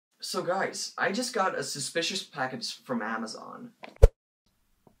So guys, I just got a suspicious package from Amazon.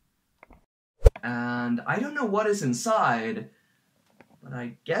 And I don't know what is inside, but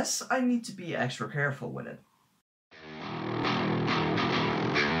I guess I need to be extra careful with it.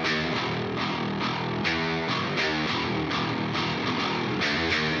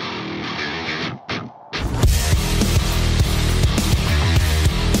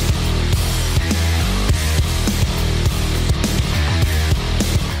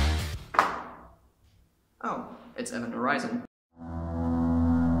 Oh, it's Event Horizon.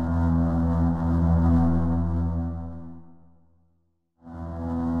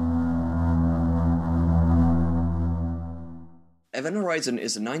 Event Horizon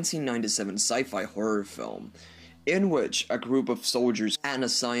is a 1997 sci-fi horror film in which a group of soldiers and a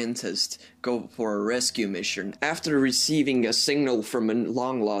scientist go for a rescue mission after receiving a signal from a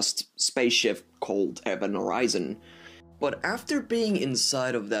long-lost spaceship called Event Horizon. But after being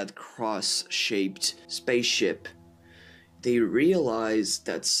inside of that cross-shaped spaceship, they realize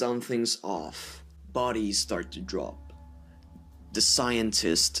that something's off. Bodies start to drop. The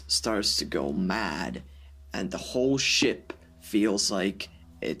scientist starts to go mad, and the whole ship feels like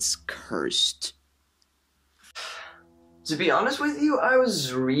it's cursed. To be honest with you, I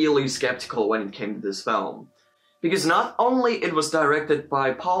was really skeptical when it came to this film. Because not only it was directed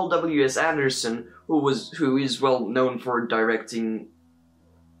by Paul W.S. Anderson, who is well known for directing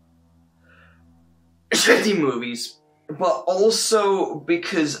shitty movies, but also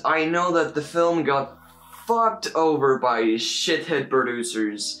because I know that the film got fucked over by shithead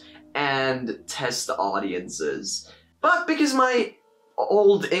producers and test audiences. But because my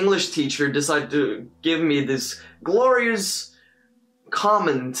old English teacher decided to give me this glorious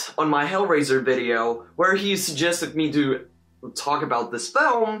comment on my Hellraiser video where he suggested me to talk about this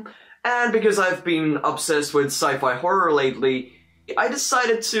film, and because I've been obsessed with sci-fi horror lately, I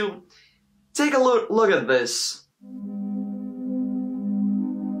decided to take a look at this.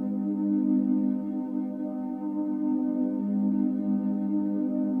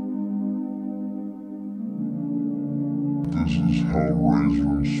 This is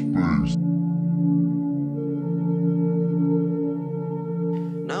Hellraiser in space.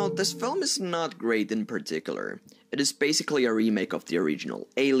 Now, this film is not great in particular. It is basically a remake of the original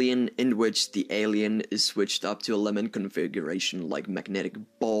Alien, in which the alien is switched up to a lemon configuration like magnetic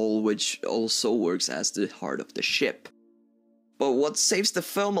ball, which also works as the heart of the ship. But what saves the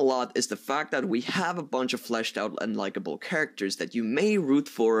film a lot is the fact that we have a bunch of fleshed out and likable characters that you may root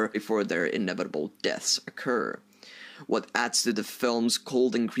for before their inevitable deaths occur. What adds to the film's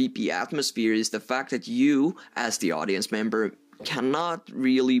cold and creepy atmosphere is the fact that you, as the audience member, cannot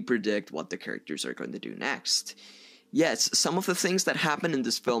really predict what the characters are going to do next. Yes, some of the things that happen in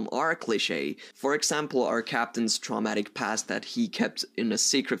this film are cliché. For example, our captain's traumatic past that he kept in a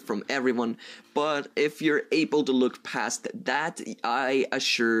secret from everyone, but if you're able to look past that, I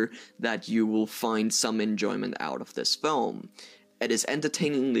assure that you will find some enjoyment out of this film. It is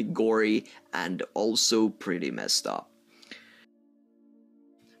entertainingly gory and also pretty messed up.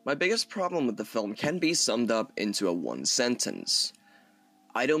 My biggest problem with the film can be summed up into a one sentence.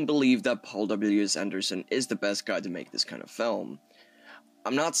 I don't believe that Paul W.S. Anderson is the best guy to make this kind of film.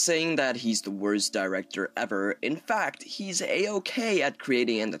 I'm not saying that he's the worst director ever. In fact, he's a-okay at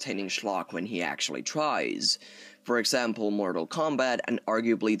creating entertaining schlock when he actually tries. For example, Mortal Kombat and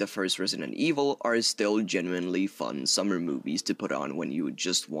arguably the first Resident Evil are still genuinely fun summer movies to put on when you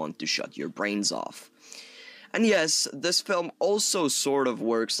just want to shut your brains off. And yes, this film also sort of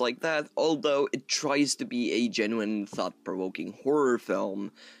works like that, although it tries to be a genuine thought-provoking horror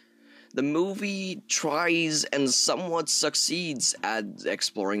film. The movie tries and somewhat succeeds at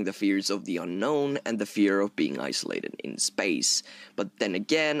exploring the fears of the unknown and the fear of being isolated in space. But then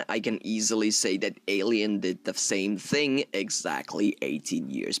again, I can easily say that Alien did the same thing exactly 18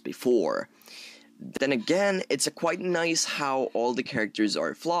 years before. Then again, it's quite nice how all the characters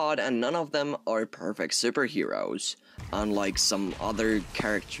are flawed and none of them are perfect superheroes, unlike some other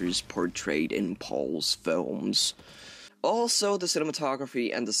characters portrayed in Paul's films. Also, the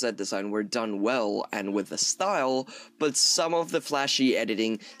cinematography and the set design were done well and with a style, but some of the flashy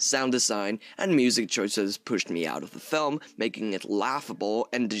editing, sound design, and music choices pushed me out of the film, making it laughable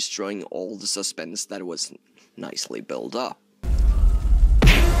and destroying all the suspense that was nicely built up.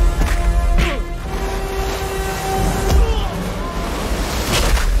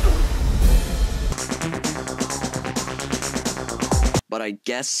 But I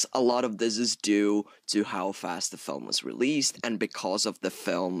guess a lot of this is due to how fast the film was released, and because of the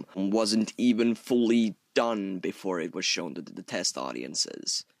film wasn't even fully done before it was shown to the test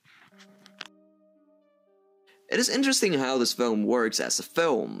audiences. It is interesting how this film works as a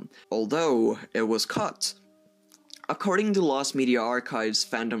film, although it was cut. According to Lost Media Archive's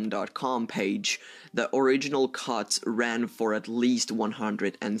fandom.com page, the original cut ran for at least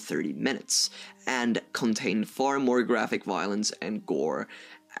 130 minutes, and contained far more graphic violence and gore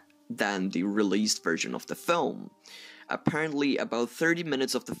than the released version of the film. Apparently, about 30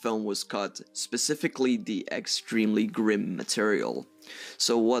 minutes of the film was cut, specifically the extremely grim material.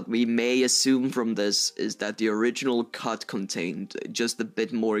 So what we may assume from this is that the original cut contained just a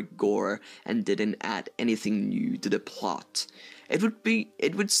bit more gore and didn't add anything new to the plot.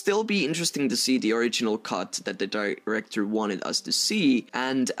 It would still be interesting to see the original cut that the director wanted us to see,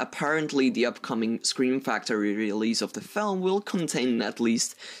 and apparently the upcoming Scream Factory release of the film will contain at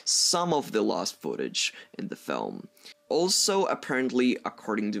least some of the lost footage in the film. Also, apparently,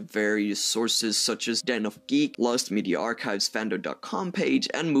 according to various sources such as Den of Geek, Lost Media Archive's fandom.com page,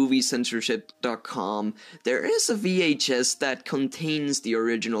 and moviecensorship.com, there is a VHS that contains the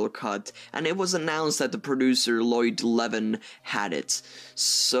original cut, and it was announced that the producer Lloyd Levin had it.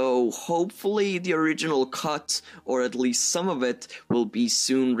 So, hopefully the original cut, or at least some of it, will be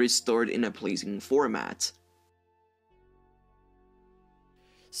soon restored in a pleasing format.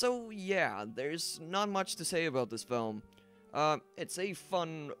 So yeah, there's not much to say about this film. It's a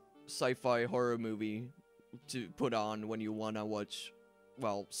fun sci-fi horror movie to put on when you wanna watch,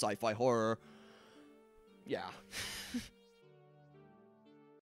 well, sci-fi horror. Yeah.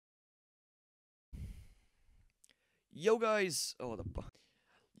 Yo guys,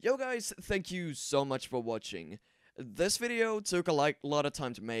 thank you so much for watching. This video took a lot of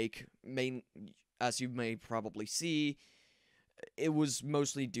time to make, as you may probably see. It was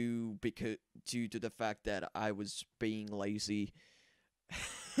mostly due to the fact that I was being lazy.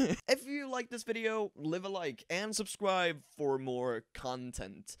 If you like this video, leave a like and subscribe for more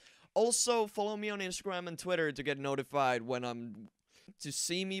content. Also, follow me on Instagram and Twitter to get notified when to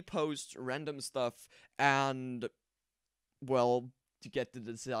see me post random stuff and, well, to get to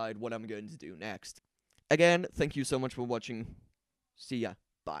decide what I'm going to do next. Again, thank you so much for watching. See ya.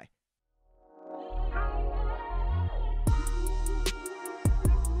 Bye.